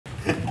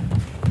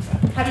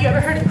you ever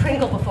heard of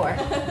Kringle before?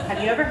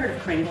 Have you ever heard of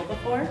Kringle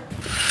before?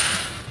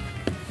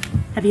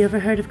 Have you ever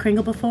heard of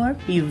Kringle before?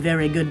 You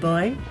very good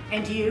boy.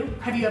 And you?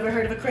 Have you ever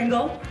heard of a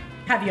Kringle?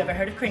 Have you ever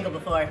heard of Kringle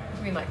before?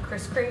 You mean like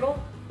Kris Kringle?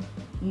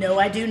 No,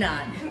 I do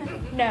not.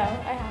 No,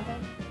 I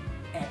haven't.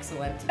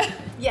 Excellent.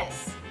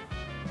 Yes.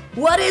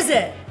 What is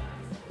it?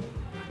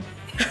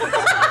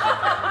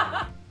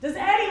 Does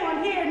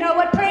anyone here know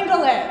what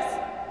Kringle is?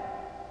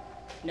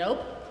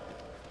 Nope.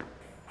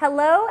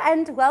 Hello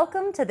and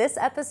welcome to this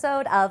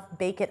episode of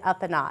Bake It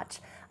Up a Notch.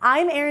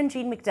 I'm Erin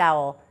Jeanne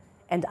McDowell,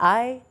 and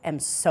I am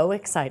so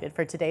excited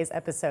for today's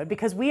episode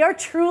because we are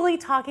truly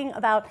talking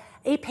about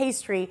a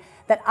pastry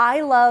that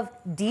I love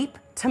deep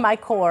to my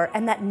core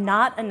and that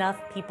not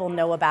enough people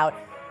know about.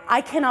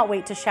 I cannot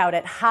wait to shout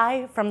it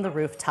high from the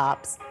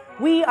rooftops.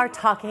 We are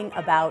talking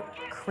about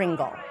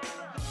Kringle.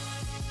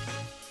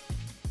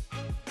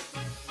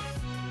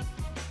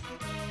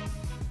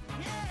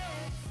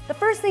 The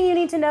first thing you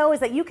need to know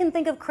is that you can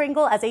think of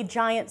Kringle as a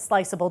giant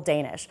sliceable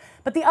Danish.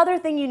 But the other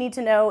thing you need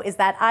to know is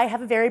that I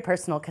have a very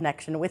personal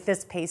connection with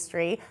this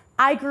pastry.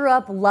 I grew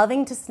up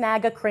loving to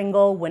snag a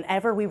Kringle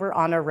whenever we were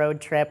on a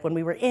road trip. When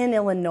we were in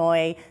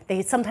Illinois,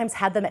 they sometimes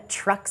had them at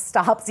truck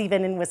stops,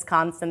 even in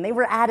Wisconsin. They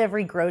were at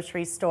every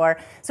grocery store.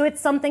 So it's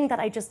something that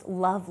I just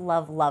love,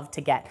 love, love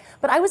to get.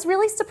 But I was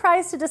really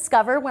surprised to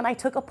discover when I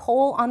took a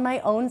poll on my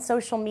own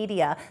social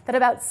media that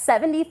about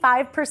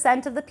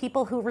 75% of the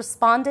people who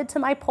responded to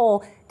my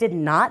poll did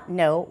not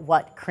know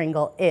what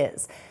Kringle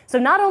is. So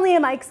not only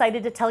am I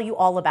excited to tell you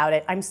all about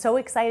it, I'm so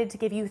excited to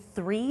give you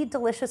 3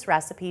 delicious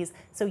recipes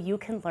so you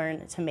can learn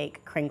to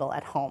make Kringle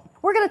at home.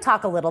 We're going to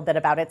talk a little bit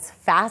about its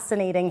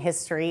fascinating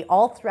history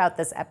all throughout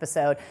this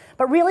episode,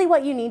 but really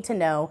what you need to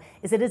know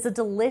is it is a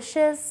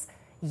delicious,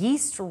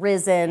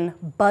 yeast-risen,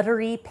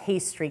 buttery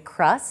pastry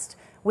crust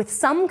with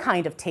some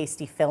kind of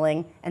tasty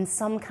filling and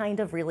some kind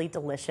of really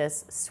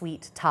delicious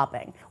sweet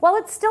topping. While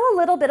it's still a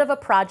little bit of a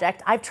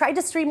project, I've tried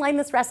to streamline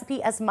this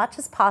recipe as much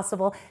as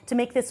possible to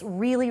make this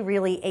really,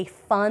 really a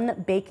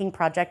fun baking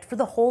project for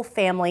the whole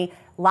family.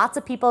 Lots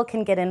of people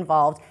can get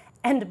involved.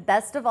 And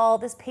best of all,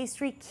 this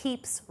pastry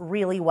keeps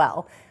really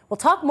well. We'll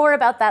talk more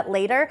about that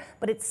later,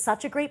 but it's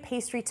such a great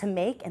pastry to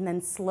make and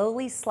then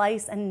slowly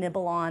slice and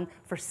nibble on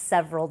for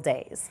several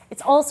days.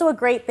 It's also a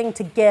great thing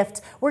to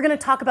gift. We're gonna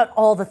talk about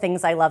all the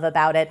things I love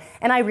about it,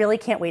 and I really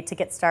can't wait to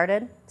get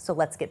started, so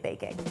let's get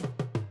baking.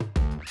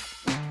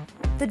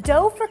 The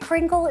dough for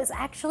Kringle is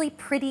actually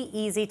pretty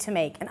easy to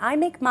make, and I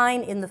make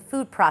mine in the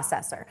food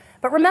processor.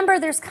 But remember,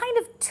 there's kind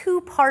of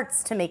 2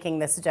 parts to making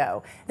this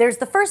dough. There's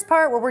the first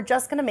part where we're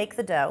just gonna make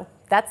the dough.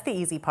 That's the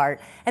easy part.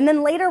 And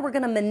then later we're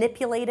gonna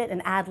manipulate it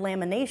and add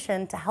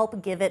lamination to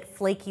help give it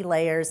flaky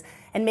layers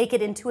and make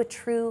it into a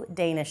true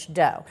Danish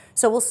dough.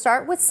 So we'll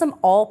start with some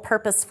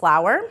all-purpose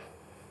flour.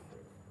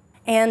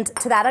 And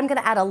to that, I'm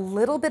gonna add a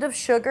little bit of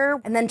sugar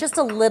and then just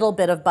a little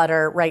bit of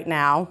butter right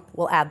now.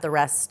 We'll add the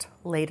rest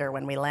later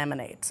when we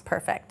laminate.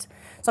 Perfect.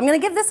 So I'm gonna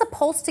give this a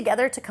pulse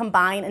together to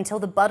combine until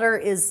the butter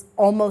is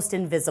almost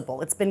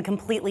invisible. It's been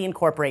completely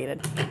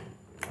incorporated.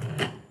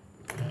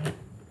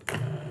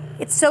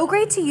 It's so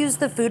great to use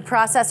the food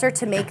processor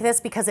to make this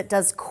because it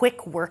does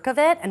quick work of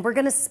it, and we're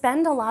gonna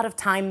spend a lot of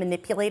time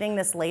manipulating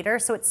this later,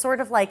 so it's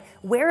sort of like,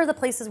 where are the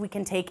places we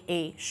can take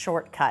a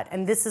shortcut?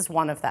 And this is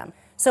one of them.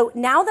 So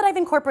now that I've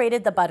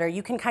incorporated the butter,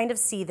 you can kind of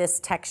see this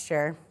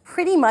texture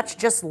pretty much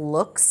just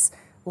looks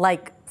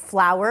like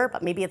flour,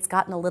 but maybe it's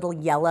gotten a little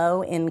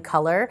yellow in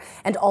color.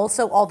 And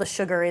also all the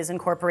sugar is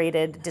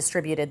incorporated,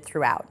 distributed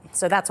throughout.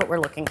 So that's what we're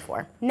looking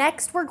for.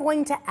 Next, we're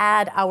going to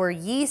add our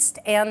yeast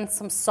and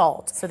some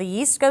salt. So the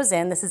yeast goes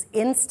in, this is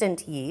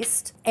instant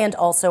yeast, and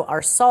also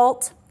our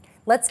salt.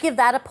 Let's give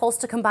that a pulse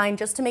to combine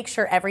just to make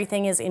sure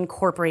everything is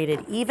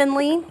incorporated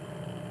evenly.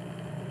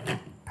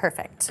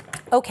 Perfect.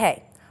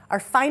 Okay. Our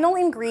final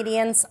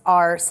ingredients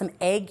are some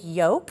egg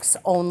yolks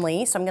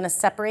only, so I'm gonna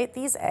separate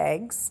these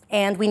eggs,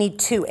 and we need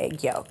 2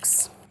 egg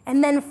yolks.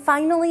 And then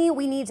finally,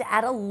 we need to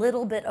add a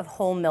little bit of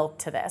whole milk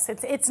to this.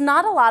 It's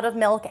not a lot of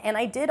milk, and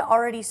I did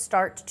already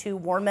start to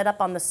warm it up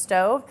on the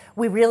stove.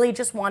 We really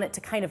just want it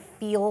to kind of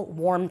feel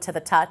warm to the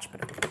touch.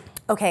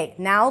 Okay,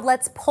 now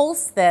let's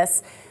pulse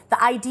this.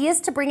 The idea is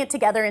to bring it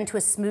together into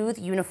a smooth,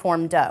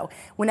 uniform dough.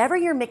 Whenever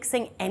you're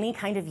mixing any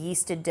kind of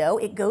yeasted dough,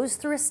 it goes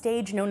through a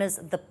stage known as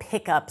the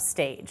pickup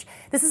stage.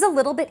 This is a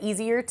little bit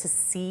easier to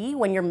see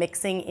when you're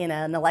mixing in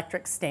an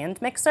electric stand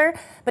mixer,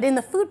 but in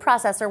the food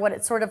processor, what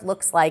it sort of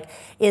looks like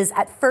is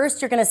at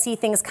first you're gonna see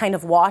things kind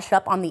of wash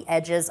up on the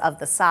edges of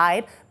the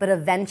side, but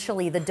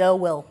eventually the dough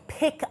will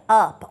pick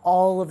up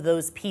all of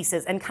those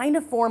pieces and kind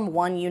of form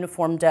one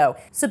uniform dough.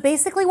 So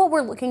basically what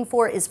we're looking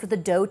for is for the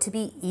dough to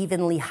be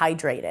evenly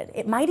hydrated.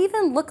 It might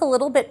even look a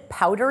little bit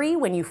powdery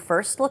when you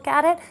first look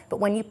at it, but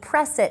when you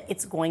press it,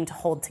 it's going to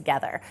hold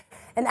together.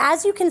 And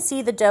as you can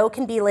see, the dough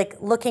can be like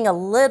looking a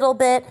little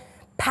bit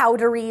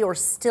powdery or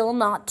still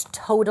not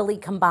totally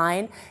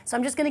combined. So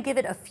I'm just gonna give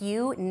it a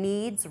few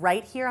kneads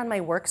right here on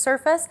my work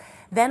surface.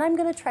 Then I'm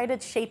gonna try to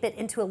shape it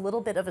into a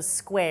little bit of a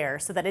square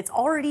so that it's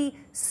already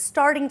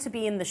starting to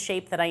be in the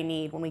shape that I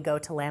need when we go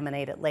to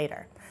laminate it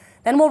later.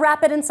 Then we'll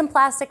wrap it in some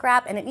plastic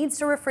wrap, and it needs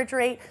to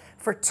refrigerate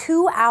for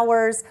 2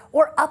 hours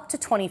or up to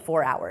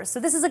 24 hours. So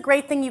this is a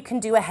great thing you can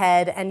do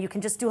ahead, and you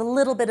can just do a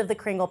little bit of the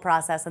kringle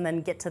process and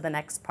then get to the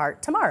next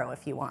part tomorrow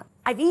if you want.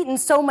 I've eaten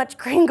so much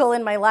kringle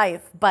in my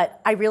life,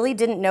 but I really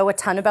didn't know a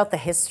ton about the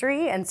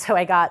history, and so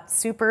I got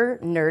super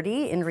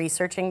nerdy in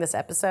researching this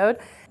episode.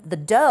 The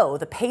dough,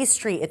 the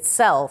pastry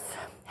itself,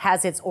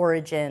 has its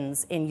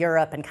origins in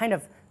Europe, and kind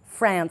of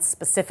France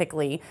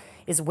specifically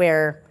is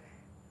where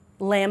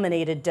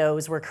laminated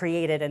doughs were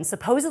created, and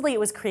supposedly it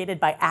was created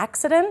by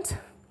accident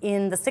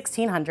in the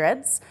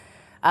 1600s.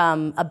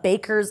 A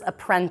baker's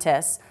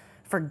apprentice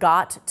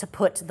forgot to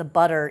put the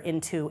butter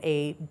into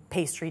a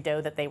pastry dough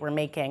that they were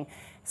making,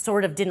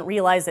 sort of didn't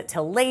realize it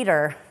till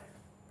later,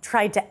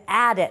 tried to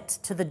add it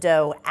to the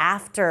dough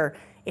after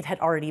it had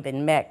already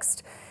been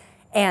mixed,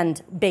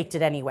 and baked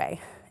it anyway.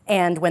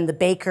 And when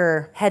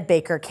the head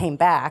baker came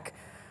back,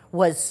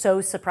 was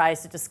so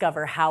surprised to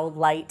discover how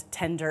light,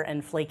 tender,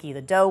 and flaky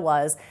the dough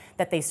was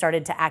that they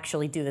started to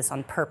actually do this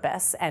on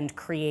purpose and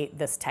create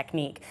this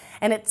technique.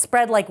 And it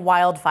spread like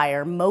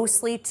wildfire,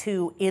 mostly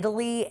to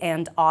Italy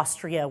and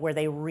Austria, where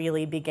they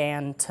really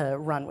began to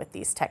run with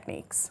these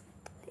techniques.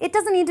 It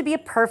doesn't need to be a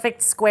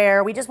perfect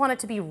square. We just want it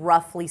to be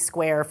roughly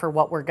square for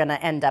what we're gonna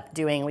end up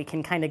doing. We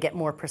can kind of get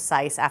more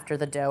precise after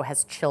the dough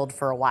has chilled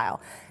for a while.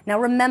 Now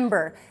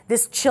remember,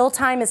 this chill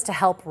time is to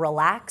help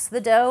relax the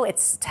dough.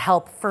 It's to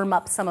help firm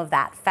up some of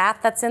that fat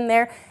that's in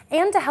there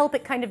and to help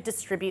it kind of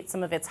distribute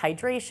some of its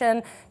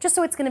hydration, just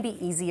so it's gonna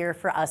be easier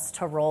for us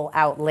to roll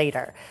out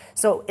later.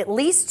 So at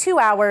least 2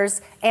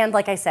 hours, and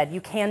like I said, you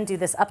can do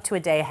this up to a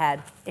day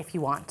ahead if you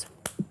want.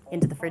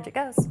 Into the fridge it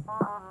goes.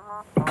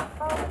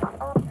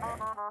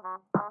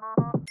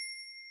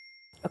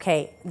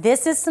 Okay,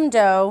 this is some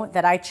dough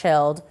that I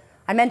chilled.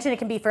 I mentioned it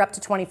can be for up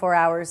to 24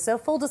 hours, so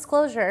full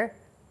disclosure,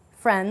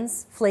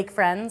 friends, flake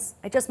friends,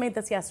 I just made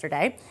this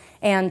yesterday,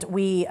 and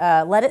we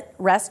let it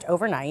rest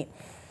overnight.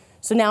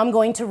 So now I'm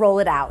going to roll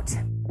it out.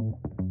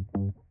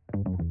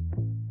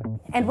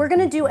 And we're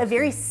gonna do a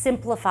very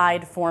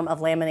simplified form of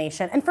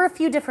lamination, and for a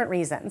few different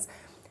reasons.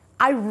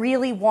 I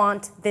really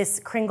want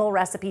this kringle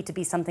recipe to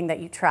be something that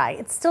you try.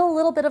 It's still a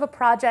little bit of a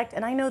project,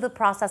 and I know the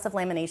process of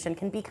lamination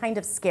can be kind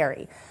of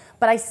scary,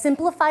 but I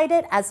simplified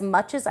it as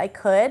much as I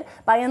could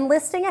by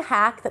enlisting a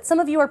hack that some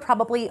of you are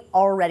probably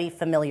already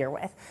familiar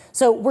with.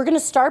 So we're gonna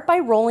start by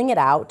rolling it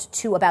out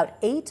to about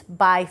 8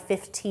 by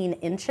 15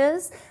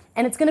 inches,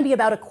 and it's gonna be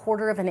about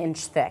 1/4 of an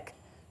inch thick.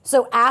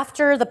 So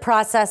after the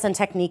process and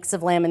techniques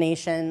of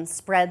lamination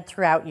spread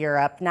throughout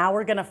Europe, now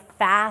we're gonna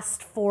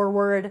fast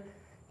forward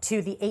to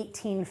the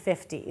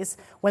 1850s,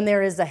 when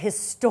there is a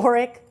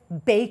historic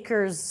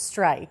baker's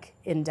strike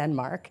in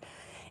Denmark.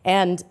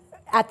 And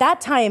at that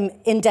time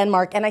in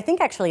Denmark, and I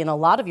think actually in a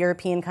lot of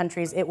European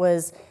countries, it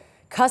was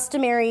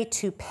customary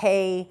to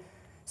pay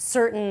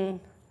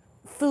certain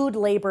food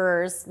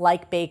laborers,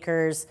 like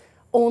bakers,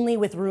 only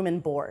with room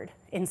and board,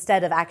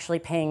 instead of actually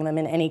paying them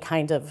in any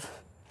kind of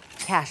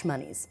cash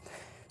monies.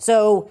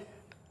 So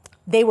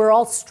they were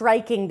all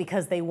striking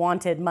because they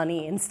wanted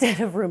money instead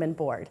of room and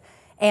board.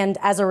 And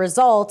as a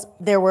result,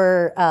 there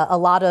were a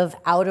lot of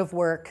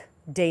out-of-work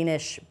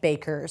Danish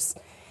bakers.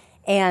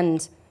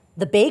 And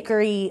the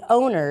bakery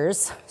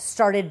owners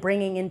started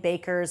bringing in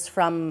bakers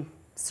from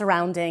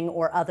surrounding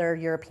or other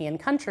European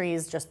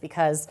countries just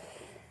because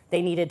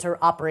they needed to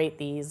operate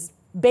these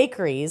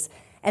bakeries.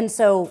 And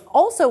so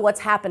also what's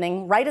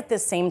happening right at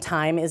this same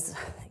time is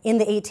in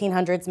the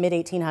 1800s,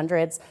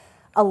 mid-1800s,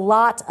 a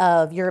lot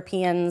of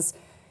Europeans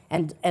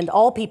and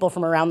all people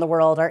from around the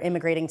world are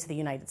immigrating to the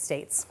United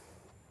States.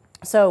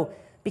 So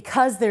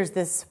because there's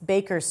this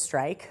baker's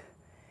strike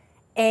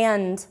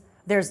and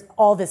there's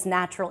all this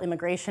natural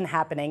immigration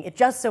happening, it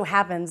just so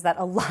happens that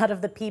a lot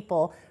of the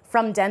people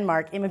from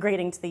Denmark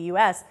immigrating to the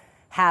US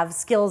have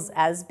skills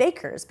as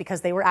bakers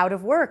because they were out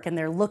of work and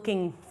they're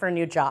looking for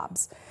new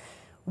jobs.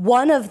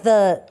 One of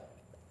the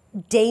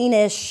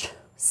Danish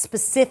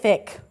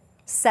specific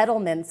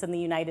settlements in the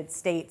United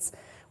States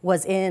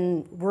was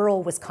in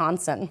rural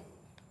Wisconsin.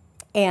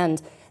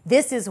 And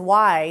this is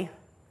why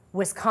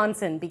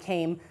Wisconsin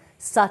became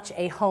such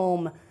a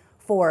home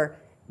for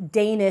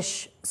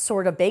Danish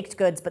sort of baked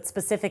goods, but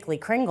specifically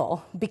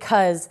kringle,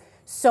 because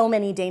so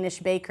many Danish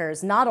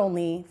bakers not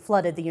only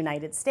flooded the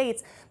United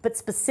States, but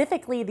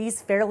specifically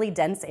these fairly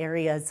dense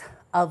areas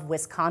of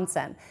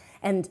Wisconsin.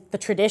 And the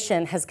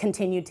tradition has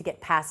continued to get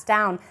passed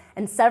down,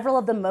 and several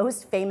of the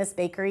most famous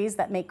bakeries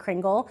that make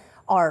kringle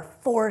are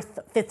 4th,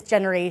 5th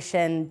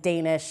generation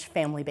Danish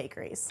family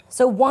bakeries.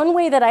 So one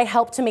way that I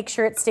help to make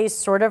sure it stays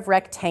sort of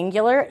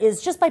rectangular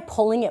is just by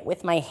pulling it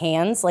with my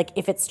hands. Like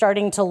if it's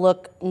starting to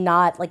look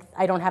not, like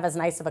I don't have as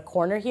nice of a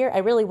corner here, I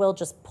really will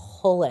just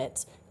pull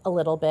it a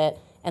little bit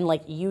and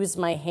like use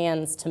my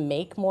hands to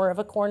make more of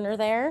a corner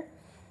there.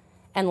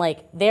 And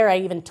like there, I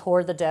even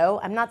tore the dough.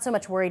 I'm not so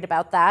much worried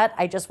about that.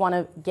 I just want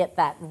to get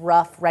that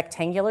rough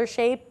rectangular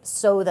shape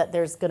so that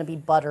there's going to be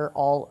butter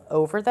all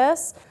over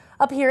this.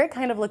 Up here, it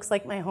kind of looks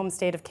like my home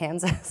state of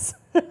Kansas.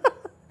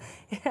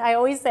 I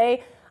always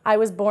say I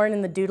was born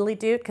in the doodly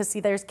doot, because see,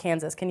 there's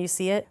Kansas. Can you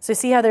see it? So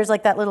see how there's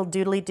like that little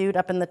doodly doot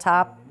up in the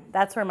top?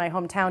 That's where my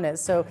hometown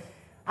is. So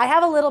I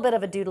have a little bit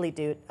of a doodly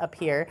doot up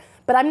here,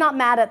 but I'm not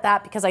mad at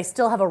that because I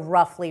still have a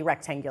roughly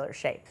rectangular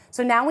shape.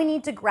 So now we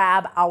need to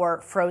grab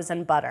our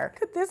frozen butter.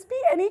 Could this be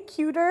any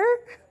cuter?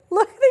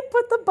 Look, they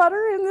put the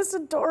butter in this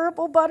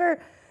adorable butter,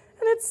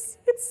 and it's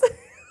it's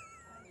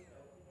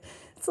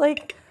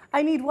like,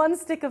 I need one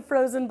stick of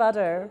frozen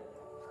butter.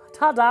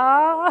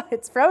 Ta-da!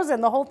 It's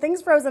frozen, the whole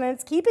thing's frozen, and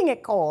it's keeping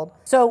it cold.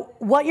 So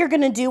what you're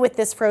gonna do with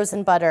this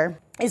frozen butter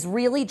is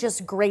really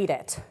just grate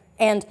it.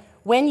 And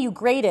when you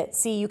grate it,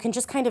 see, you can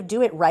just kind of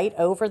do it right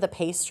over the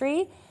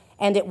pastry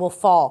and it will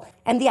fall.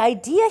 And the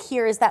idea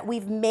here is that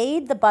we've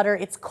made the butter,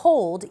 it's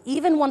cold,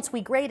 even once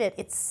we grate it,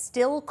 it's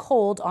still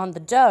cold on the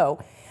dough.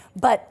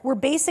 But we're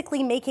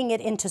basically making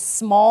it into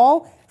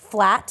small,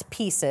 flat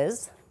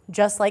pieces,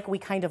 just like we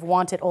kind of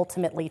want it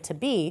ultimately to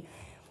be.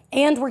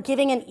 And we're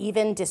giving an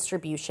even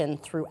distribution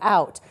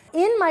throughout.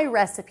 In my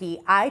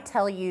recipe, I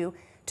tell you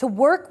to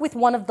work with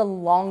one of the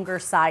longer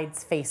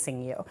sides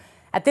facing you.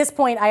 At this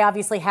point, I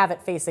obviously have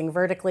it facing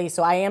vertically,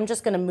 so I am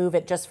just gonna move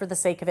it just for the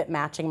sake of it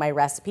matching my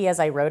recipe as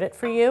I wrote it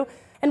for you.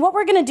 And what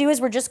we're gonna do is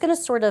we're just gonna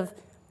sort of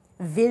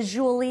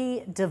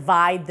visually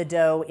divide the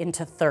dough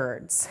into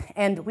thirds.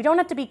 And we don't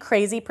have to be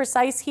crazy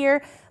precise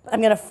here, but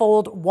I'm gonna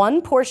fold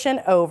one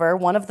portion over,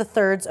 one of the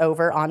thirds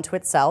over onto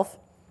itself,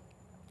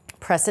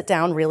 press it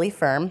down really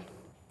firm,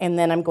 and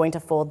then I'm going to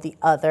fold the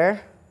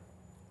other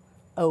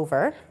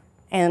over.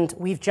 And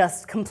we've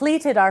just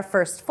completed our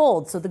first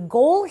fold. So the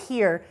goal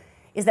here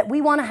is that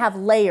we want to have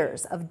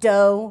layers of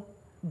dough,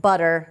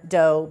 butter,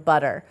 dough,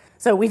 butter.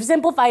 So we've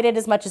simplified it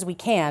as much as we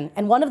can.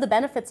 And one of the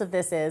benefits of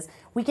this is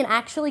we can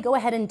actually go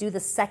ahead and do the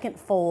second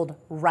fold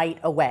right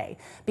away,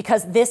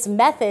 because this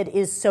method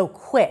is so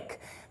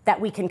quick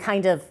that we can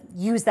kind of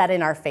use that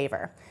in our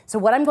favor. So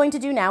what I'm going to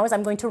do now is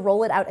I'm going to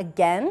roll it out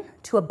again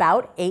to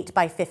about 8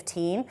 by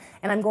 15,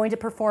 and I'm going to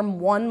perform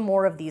one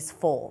more of these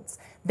folds.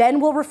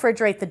 Then we'll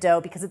refrigerate the dough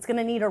because it's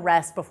gonna need a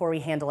rest before we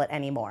handle it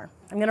anymore.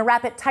 I'm gonna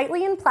wrap it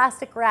tightly in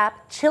plastic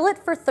wrap, chill it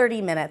for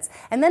 30 minutes,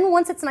 and then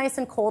once it's nice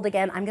and cold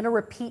again, I'm gonna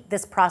repeat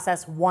this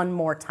process one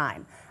more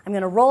time. I'm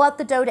gonna roll out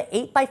the dough to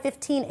 8 by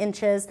 15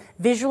 inches,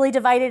 visually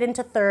divide it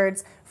into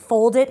thirds,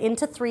 fold it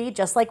into 3,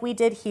 just like we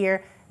did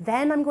here.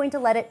 Then I'm going to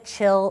let it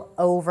chill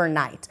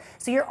overnight.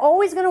 So you're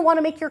always gonna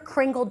wanna make your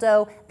Kringle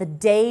dough the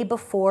day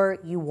before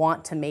you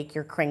want to make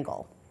your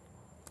Kringle.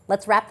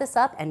 Let's wrap this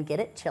up and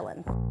get it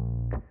chillin'.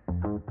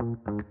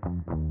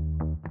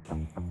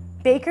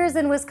 Bakers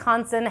in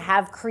Wisconsin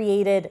have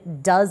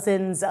created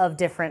dozens of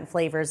different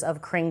flavors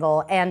of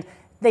Kringle, and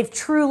they've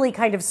truly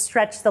kind of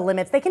stretched the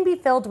limits. They can be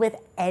filled with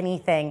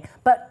anything.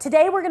 But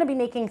today we're gonna be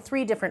making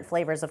 3 different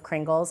flavors of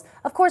Kringles.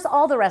 Of course,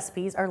 all the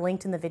recipes are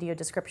linked in the video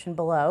description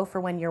below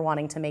for when you're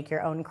wanting to make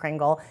your own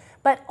Kringle.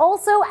 But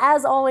also,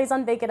 as always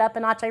on Bake It Up a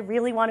Notch, I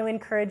really want to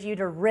encourage you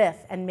to riff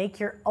and make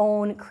your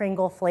own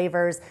Kringle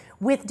flavors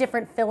with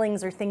different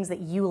fillings or things that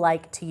you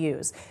like to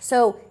use.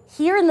 So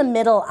here in the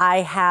middle,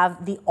 I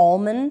have the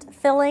almond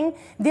filling.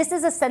 This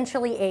is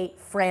essentially a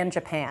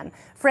frangipan.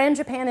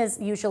 Frangipan is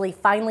usually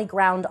finely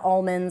ground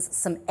almonds,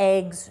 some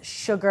eggs,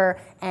 sugar,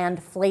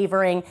 and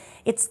flavoring.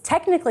 It's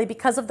technically,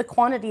 because of the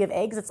quantity of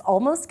eggs, it's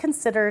almost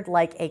considered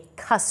like a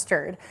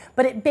custard,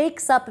 but it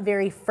bakes up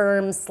very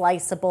firm,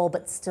 sliceable,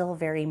 but still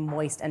very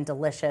moist and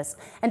delicious.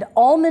 And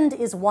almond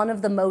is one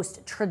of the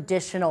most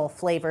traditional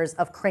flavors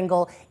of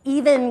Kringle,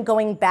 even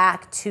going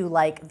back to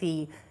like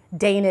the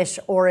Danish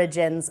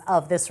origins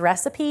of this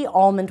recipe.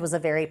 Almond was a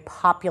very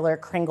popular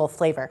Kringle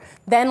flavor.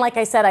 Then, like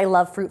I said, I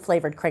love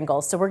fruit-flavored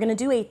Kringles. So we're gonna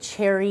do a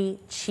cherry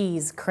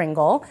cheese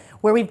Kringle,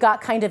 where we've got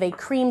kind of a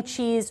cream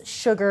cheese,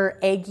 sugar,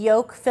 egg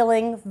yolk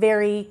filling,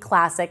 very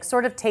classic,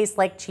 sort of tastes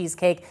like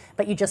cheesecake,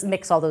 but you just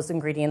mix all those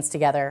ingredients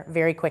together.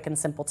 Very quick and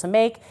simple to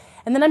make.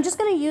 And then I'm just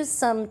gonna use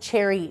some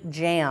cherry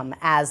jam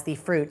as the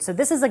fruit. So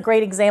this is a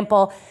great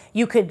example.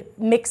 You could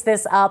mix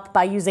this up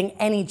by using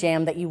any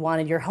jam that you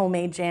wanted, your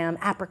homemade jam,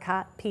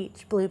 apricot,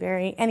 peach,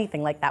 blueberry,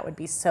 anything like that would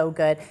be so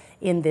good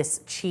in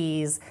this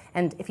cheese.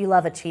 And if you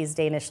love a cheese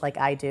Danish like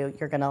I do,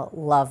 you're gonna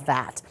love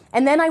that.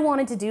 And then I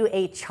wanted to do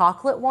a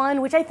chocolate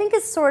one, which I think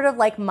is sort of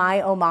like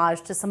my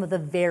homage to some of the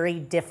very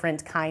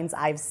different kinds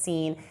I've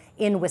seen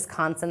in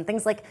Wisconsin.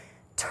 Things like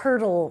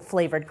turtle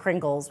flavored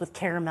Kringles with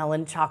caramel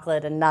and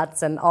chocolate and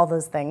nuts and all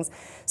those things.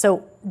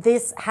 So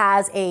this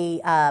has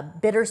a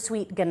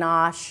bittersweet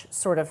ganache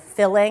sort of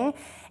filling.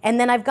 And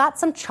then I've got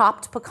some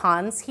chopped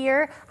pecans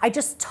here. I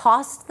just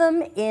tossed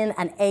them in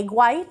an egg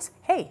white.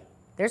 Hey,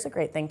 there's a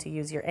great thing to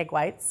use your egg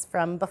whites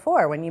from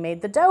before when you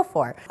made the dough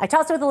for. I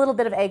tossed it with a little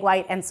bit of egg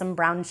white and some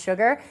brown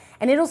sugar,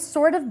 and it'll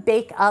sort of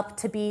bake up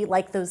to be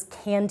like those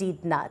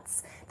candied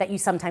nuts that you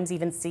sometimes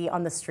even see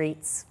on the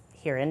streets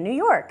here in New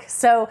York.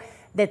 So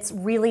that's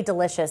really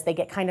delicious. They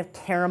get kind of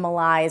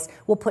caramelized.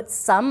 We'll put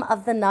some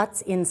of the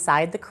nuts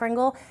inside the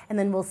Kringle, and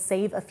then we'll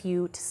save a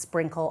few to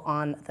sprinkle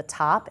on the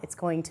top. It's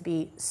going to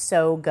be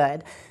so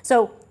good.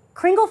 So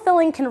Kringle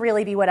filling can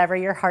really be whatever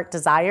your heart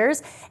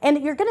desires,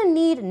 and you're gonna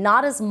need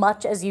not as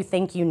much as you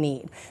think you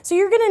need. So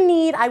you're gonna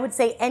need, I would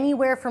say,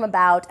 anywhere from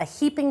about a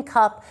heaping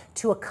cup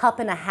to a cup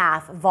and a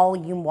half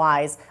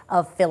volume-wise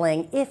of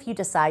filling if you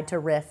decide to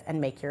riff and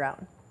make your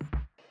own.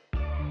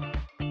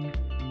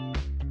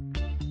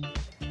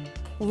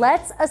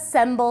 Let's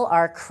assemble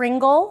our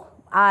Kringle.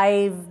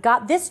 I've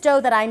got this dough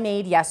that I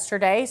made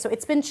yesterday, so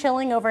it's been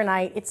chilling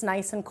overnight. It's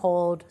nice and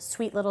cold,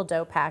 sweet little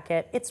dough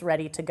packet. It's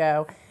ready to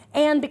go.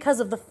 And because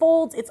of the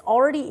folds, it's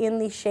already in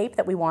the shape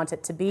that we want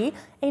it to be,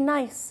 a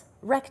nice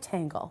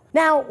rectangle.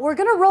 Now, we're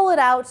gonna roll it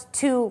out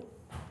to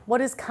what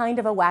is kind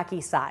of a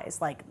wacky size.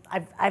 Like,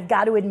 I've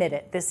got to admit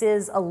it, this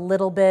is a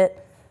little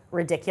bit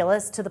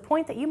ridiculous to the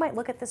point that you might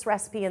look at this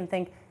recipe and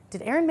think,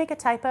 did Erin make a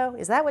typo?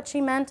 Is that what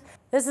she meant?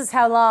 This is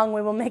how long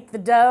we will make the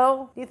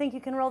dough. Do you think you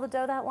can roll the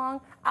dough that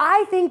long?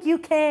 I think you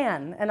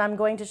can, and I'm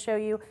going to show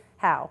you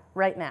how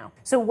right now.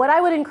 So what I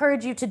would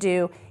encourage you to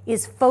do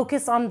is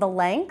focus on the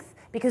length,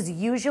 because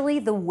usually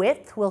the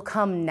width will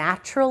come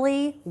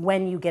naturally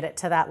when you get it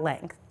to that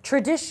length.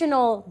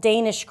 Traditional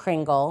Danish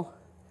Kringle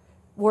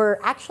were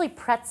actually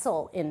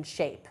pretzel in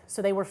shape.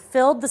 So they were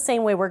filled the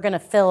same way we're gonna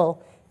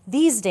fill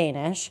these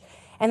Danish,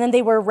 and then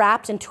they were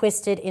wrapped and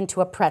twisted into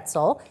a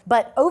pretzel.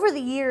 But over the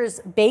years,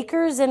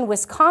 bakers in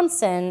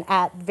Wisconsin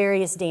at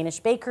various Danish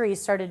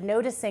bakeries started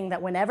noticing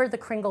that whenever the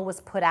Kringle was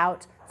put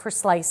out for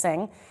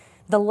slicing,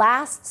 the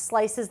last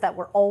slices that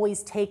were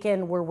always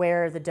taken were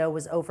where the dough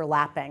was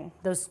overlapping,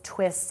 those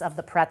twists of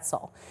the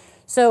pretzel.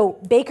 So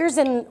bakers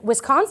in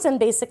Wisconsin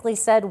basically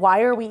said,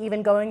 why are we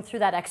even going through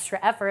that extra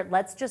effort?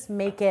 Let's just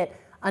make it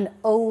an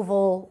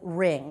oval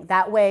ring.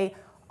 That way,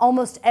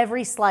 almost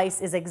every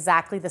slice is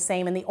exactly the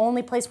same, and the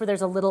only place where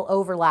there's a little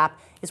overlap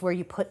is where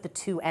you put the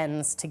two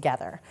ends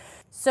together.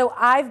 So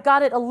I've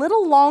got it a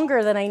little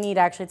longer than I need,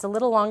 actually. It's a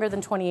little longer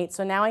than 28,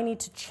 so now I need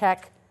to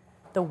check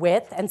the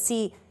width and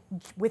see,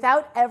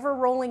 without ever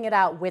rolling it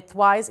out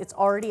width-wise, it's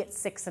already at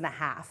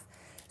 6.5.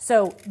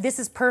 So this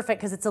is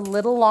perfect because it's a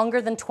little longer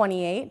than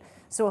 28.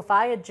 So if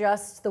I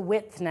adjust the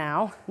width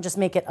now, just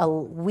make it a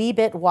wee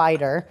bit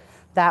wider,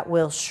 that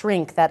will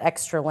shrink that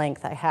extra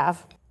length I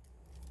have.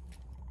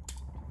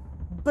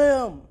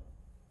 Boom.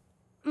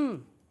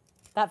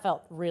 That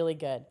felt really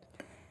good.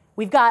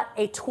 We've got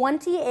a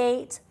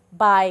 28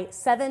 by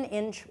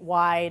 7-inch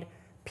wide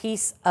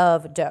piece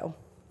of dough.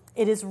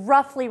 It is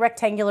roughly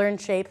rectangular in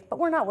shape, but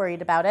we're not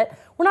worried about it.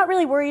 We're not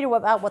really worried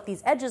about what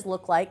these edges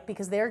look like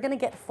because they're gonna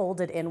get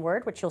folded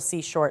inward, which you'll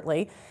see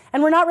shortly.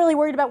 And we're not really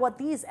worried about what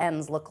these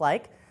ends look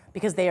like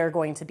because they are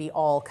going to be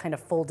all kind of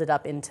folded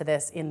up into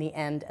this in the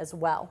end as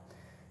well.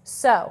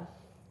 So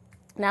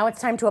now it's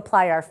time to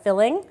apply our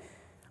filling.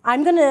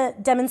 I'm gonna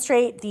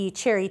demonstrate the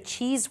cherry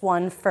cheese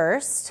one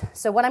first.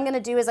 So what I'm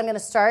gonna do is I'm gonna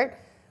start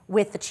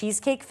with the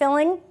cheesecake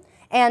filling.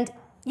 And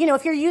you know,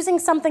 if you're using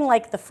something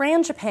like the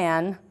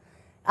frangipane,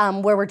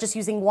 where we're just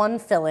using one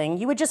filling,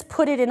 you would just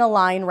put it in a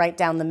line right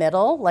down the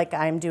middle, like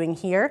I'm doing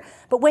here.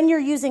 But when you're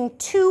using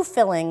two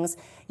fillings,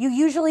 you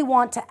usually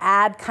want to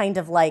add kind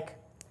of like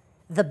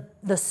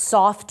the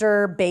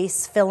softer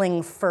base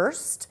filling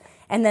first,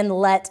 and then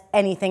let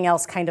anything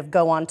else kind of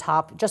go on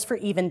top, just for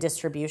even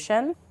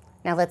distribution.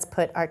 Now let's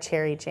put our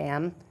cherry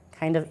jam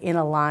kind of in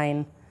a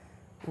line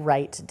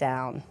right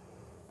down.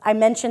 I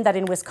mentioned that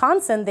in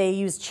Wisconsin, they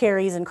use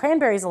cherries and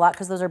cranberries a lot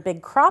because those are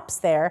big crops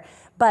there,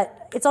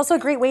 but it's also a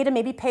great way to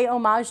maybe pay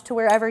homage to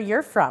wherever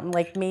you're from.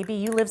 Like maybe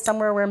you live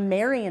somewhere where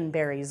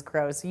marionberries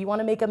grow, so you want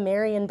to make a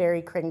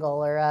marionberry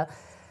Kringle or a,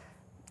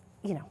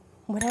 you know,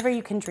 whatever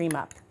you can dream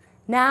up.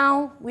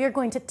 Now we are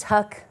going to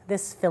tuck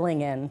this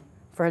filling in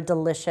for a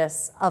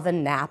delicious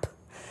oven nap.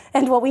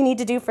 And what we need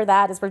to do for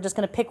that is we're just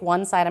gonna pick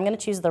one side. I'm gonna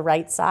choose the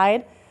right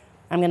side.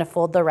 I'm gonna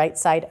fold the right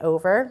side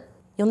over.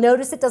 You'll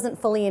notice it doesn't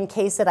fully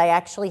encase it. I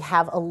actually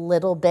have a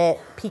little bit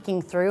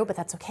peeking through, but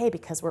that's okay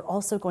because we're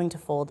also going to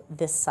fold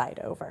this side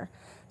over.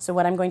 So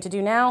what I'm going to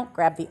do now,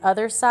 grab the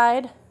other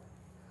side,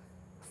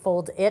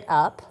 fold it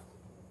up.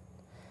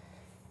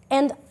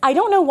 And I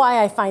don't know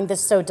why I find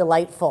this so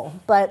delightful,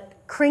 but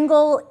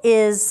Kringle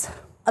is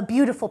a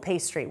beautiful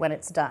pastry when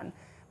it's done.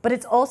 But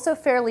it's also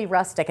fairly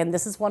rustic, and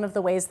this is one of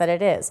the ways that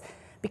it is,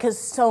 because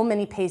so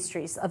many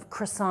pastries of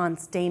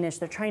croissants, Danish,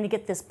 they're trying to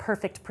get this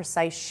perfect,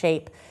 precise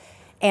shape,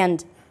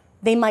 and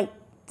they might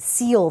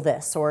seal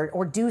this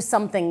or do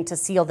something to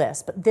seal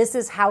this, but this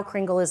is how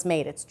Kringle is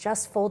made. It's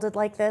just folded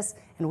like this,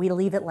 and we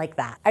leave it like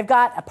that. I've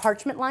got a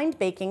parchment-lined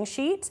baking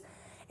sheet,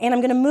 and I'm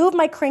gonna move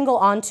my Kringle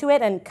onto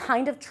it and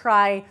kind of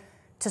try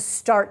to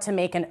start to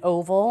make an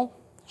oval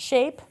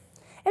shape.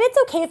 And it's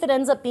okay if it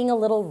ends up being a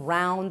little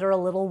round or a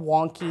little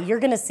wonky. You're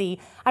gonna see,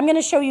 I'm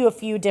gonna show you a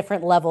few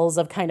different levels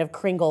of kind of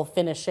Kringle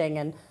finishing,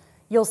 and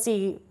you'll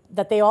see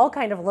that they all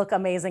kind of look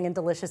amazing and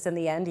delicious in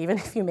the end, even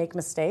if you make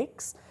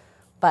mistakes.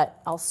 But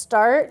I'll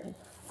start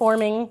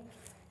forming,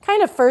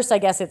 kind of first, I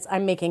guess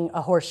I'm making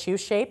a horseshoe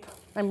shape,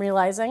 I'm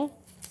realizing.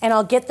 And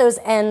I'll get those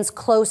ends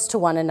close to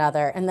one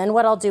another. And then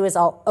what I'll do is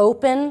I'll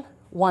open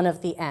one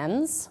of the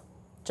ends,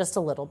 just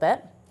a little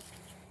bit,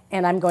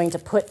 and I'm going to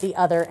put the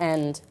other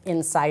end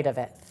inside of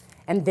it.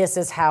 And this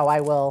is how I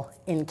will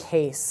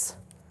encase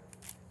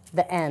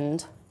the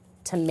end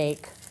to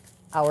make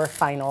our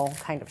final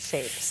kind of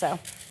shape. So,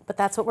 but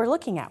that's what we're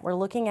looking at. We're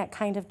looking at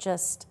kind of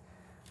just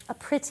a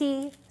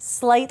pretty,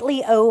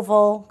 slightly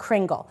oval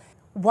kringle.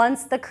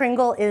 Once the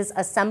kringle is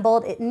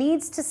assembled, it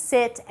needs to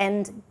sit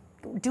and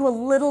do a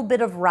little bit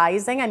of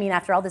rising. I mean,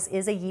 after all, this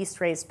is a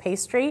yeast-raised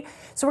pastry.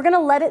 So we're gonna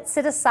let it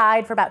sit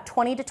aside for about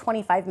 20 to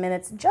 25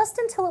 minutes, just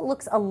until it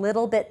looks a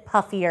little bit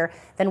puffier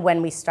than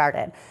when we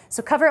started.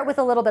 So cover it with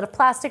a little bit of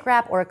plastic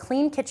wrap or a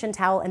clean kitchen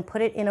towel and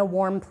put it in a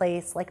warm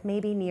place, like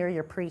maybe near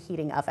your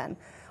preheating oven.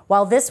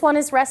 While this one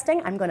is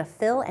resting, I'm gonna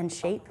fill and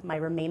shape my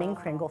remaining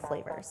kringle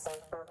flavors.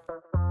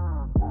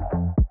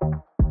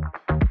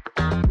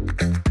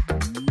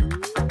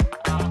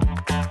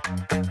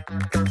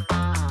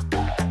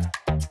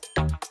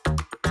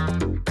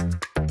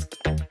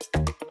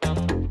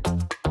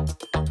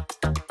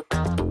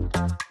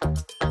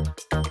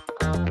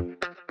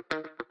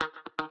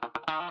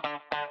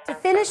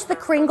 Finish the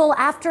kringle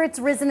after it's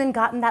risen and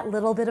gotten that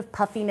little bit of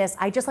puffiness.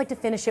 I just like to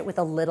finish it with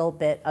a little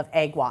bit of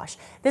egg wash.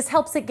 This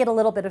helps it get a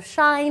little bit of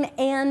shine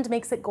and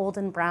makes it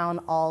golden brown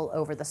all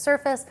over the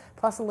surface,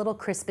 plus a little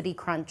crispity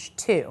crunch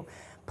too.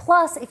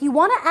 Plus, if you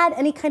want to add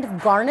any kind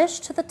of garnish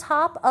to the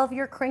top of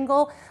your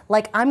kringle,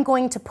 like I'm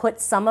going to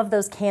put some of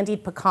those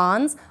candied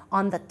pecans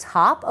on the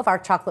top of our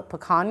chocolate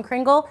pecan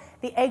kringle,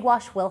 the egg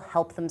wash will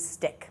help them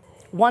stick.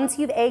 Once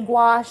you've egg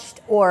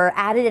washed or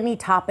added any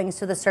toppings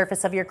to the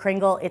surface of your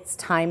kringle, it's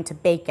time to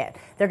bake it.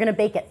 They're gonna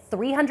bake at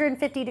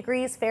 350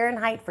 degrees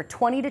Fahrenheit for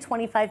 20 to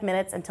 25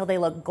 minutes until they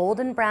look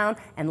golden brown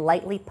and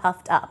lightly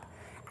puffed up.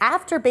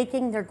 After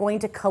baking, they're going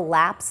to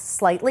collapse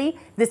slightly.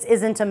 This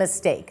isn't a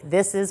mistake.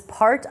 This is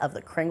part of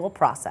the kringle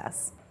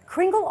process.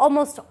 Kringle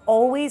almost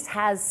always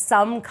has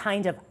some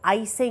kind of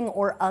icing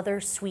or other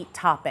sweet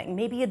topping,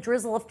 maybe a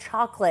drizzle of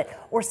chocolate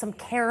or some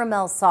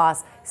caramel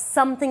sauce,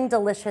 something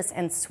delicious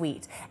and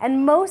sweet.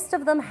 And most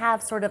of them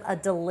have sort of a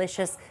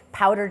delicious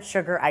powdered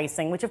sugar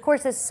icing, which of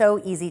course is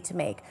so easy to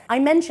make. I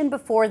mentioned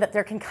before that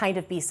there can kind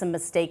of be some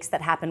mistakes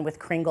that happen with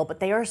kringle, but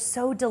they are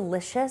so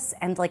delicious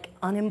and like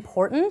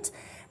unimportant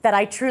that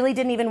I truly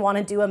didn't even want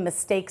to do a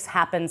mistakes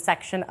happen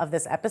section of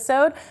this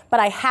episode, but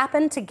I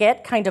happened to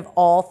get kind of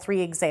all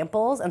three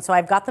examples, and so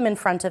I've got them in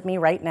front of me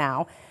right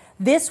now.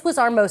 This was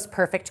our most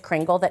perfect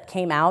kringle that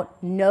came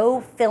out. No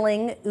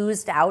filling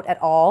oozed out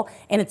at all,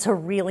 and it's a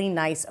really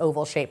nice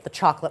oval shape, the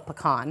chocolate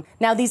pecan.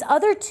 Now these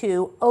other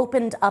two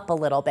opened up a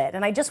little bit,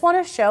 and I just want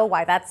to show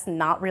why that's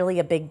not really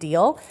a big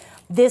deal.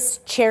 This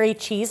cherry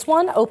cheese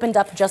one opened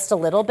up just a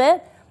little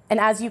bit, and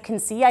as you can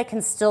see, I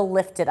can still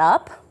lift it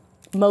up.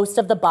 Most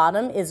of the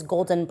bottom is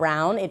golden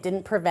brown. It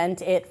didn't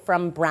prevent it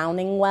from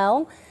browning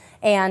well.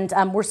 And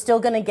we're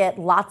still gonna get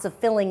lots of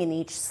filling in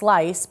each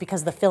slice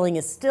because the filling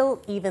is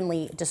still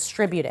evenly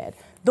distributed.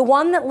 The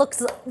one that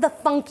looks the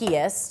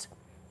funkiest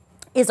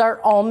is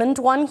our almond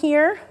one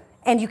here.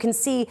 And you can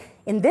see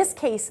in this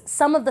case,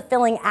 some of the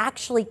filling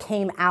actually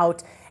came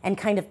out and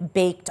kind of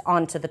baked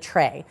onto the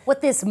tray.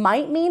 What this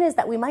might mean is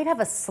that we might have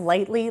a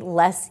slightly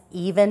less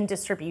even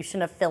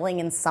distribution of filling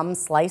in some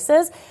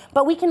slices,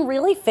 but we can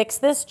really fix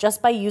this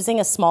just by using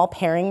a small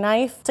paring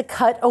knife to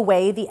cut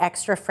away the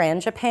extra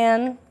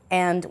frangipane,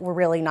 and we're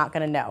really not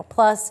gonna know.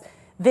 Plus,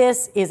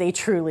 this is a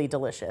truly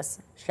delicious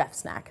chef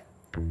snack.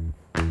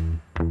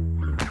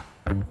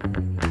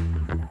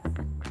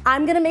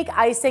 I'm gonna make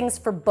icings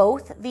for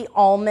both the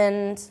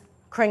almond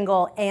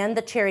kringle and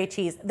the cherry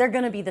cheese. They're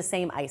gonna be the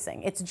same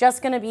icing. It's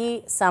just gonna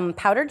be some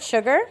powdered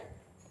sugar,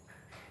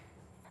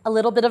 a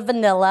little bit of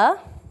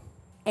vanilla,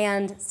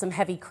 and some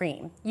heavy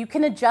cream. You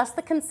can adjust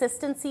the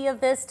consistency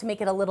of this to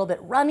make it a little bit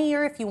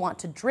runnier if you want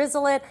to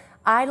drizzle it.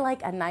 I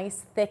like a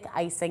nice thick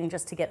icing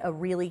just to get a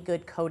really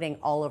good coating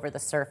all over the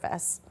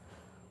surface.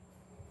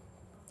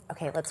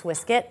 Okay, let's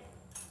whisk it.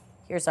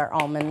 Here's our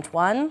almond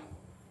one.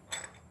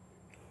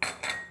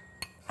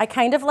 I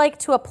kind of like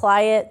to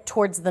apply it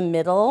towards the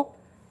middle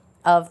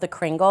of the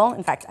kringle.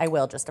 In fact, I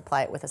will just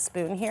apply it with a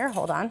spoon here,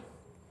 hold on.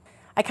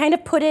 I kind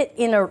of put it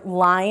in a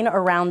line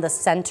around the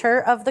center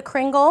of the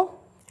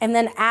kringle, and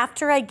then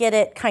after I get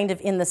it kind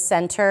of in the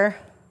center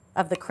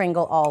of the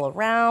kringle all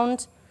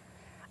around,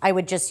 I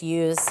would just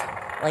use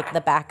like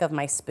the back of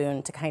my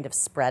spoon to kind of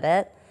spread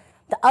it.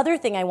 The other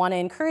thing I want to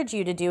encourage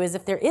you to do is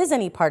if there is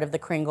any part of the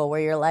kringle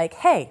where you're like,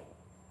 hey,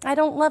 I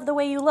don't love the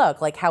way you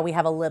look, like how we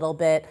have a little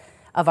bit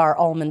of our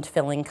almond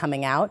filling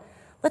coming out,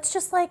 let's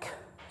just like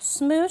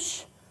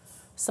smoosh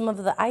some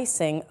of the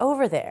icing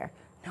over there.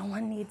 No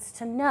one needs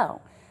to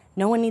know.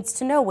 No one needs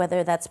to know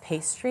whether that's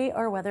pastry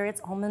or whether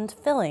it's almond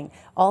filling.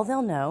 All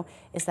they'll know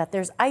is that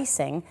there's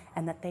icing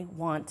and that they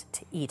want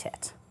to eat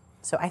it.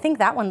 So I think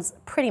that one's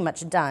pretty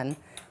much done.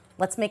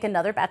 Let's make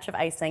another batch of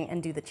icing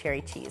and do the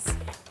cherry cheese.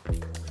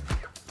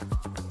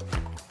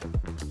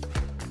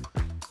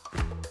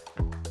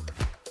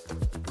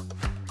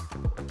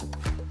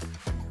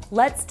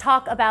 Let's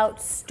talk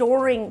about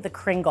storing the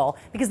kringle,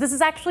 because this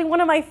is actually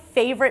one of my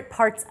favorite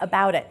parts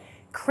about it.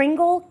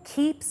 Kringle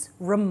keeps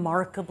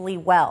remarkably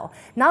well.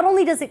 Not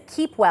only does it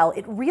keep well,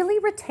 it really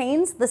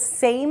retains the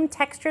same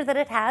texture that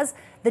it has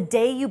the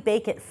day you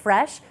bake it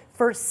fresh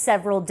for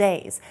several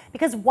days.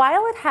 Because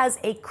while it has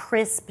a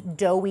crisp,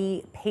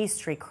 doughy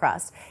pastry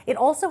crust, it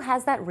also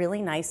has that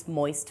really nice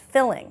moist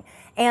filling.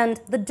 And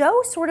the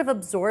dough sort of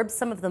absorbs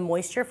some of the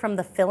moisture from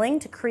the filling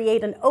to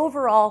create an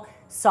overall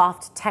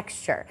soft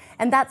texture.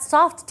 And that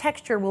soft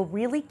texture will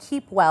really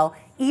keep well,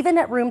 even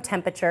at room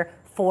temperature,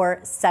 for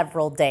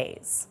several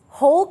days.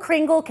 Whole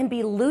Kringle can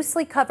be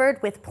loosely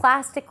covered with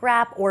plastic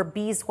wrap or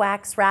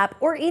beeswax wrap,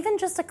 or even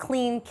just a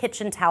clean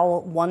kitchen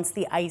towel once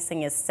the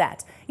icing is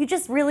set. You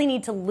just really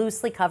need to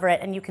loosely cover it,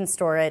 and you can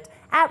store it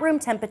at room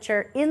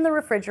temperature in the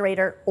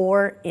refrigerator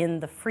or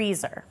in the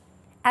freezer.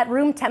 At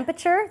room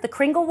temperature, the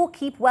Kringle will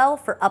keep well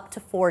for up to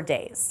 4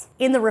 days.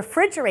 In the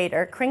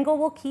refrigerator, Kringle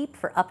will keep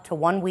for up to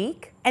 1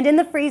 week. And in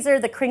the freezer,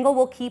 the Kringle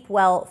will keep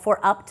well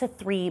for up to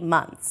 3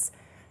 months.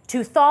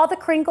 To thaw the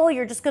Kringle,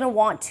 you're just going to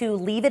want to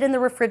leave it in the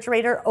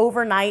refrigerator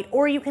overnight,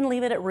 or you can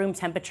leave it at room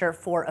temperature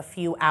for a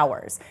few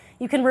hours.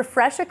 You can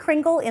refresh a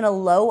Kringle in a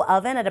low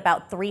oven at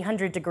about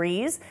 300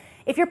 degrees.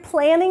 If you're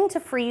planning to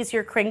freeze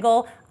your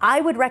Kringle,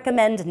 I would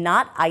recommend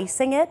not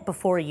icing it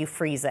before you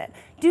freeze it.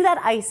 Do that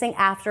icing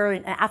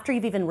after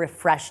you've even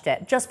refreshed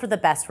it, just for the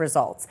best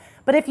results.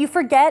 But if you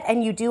forget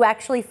and you do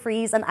actually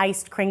freeze an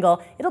iced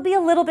Kringle, it'll be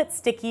a little bit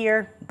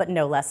stickier, but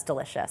no less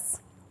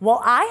delicious.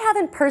 While I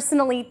haven't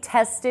personally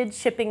tested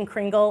shipping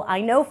Kringle,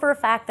 I know for a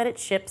fact that it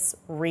ships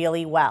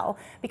really well,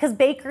 because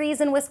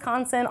bakeries in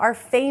Wisconsin are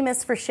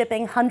famous for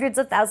shipping hundreds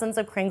of thousands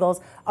of Kringles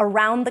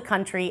around the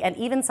country, and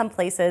even some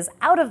places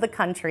out of the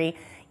country.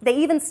 They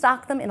even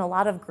stock them in a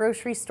lot of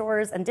grocery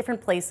stores and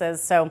different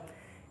places. So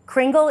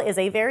Kringle is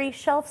a very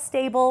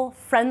shelf-stable,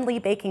 friendly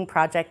baking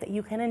project that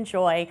you can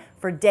enjoy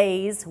for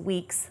days,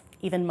 weeks,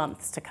 even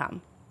months to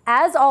come.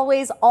 As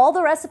always, all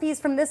the recipes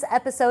from this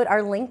episode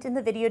are linked in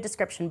the video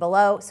description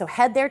below, so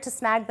head there to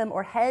snag them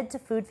or head to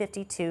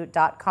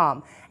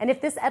food52.com. And if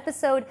this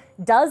episode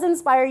does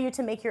inspire you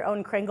to make your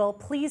own Kringle,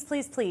 please,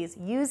 please, please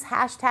use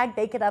hashtag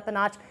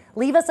 #BakeItUpANotch.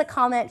 Leave us a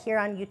comment here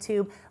on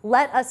YouTube.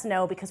 Let us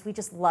know, because we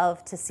just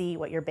love to see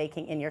what you're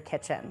baking in your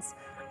kitchens.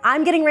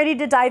 I'm getting ready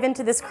to dive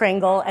into this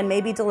Kringle and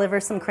maybe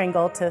deliver some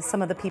Kringle to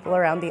some of the people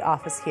around the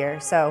office here.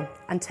 So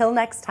until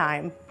next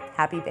time,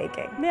 happy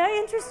baking. May I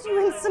interest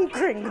you in some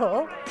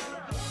Kringle?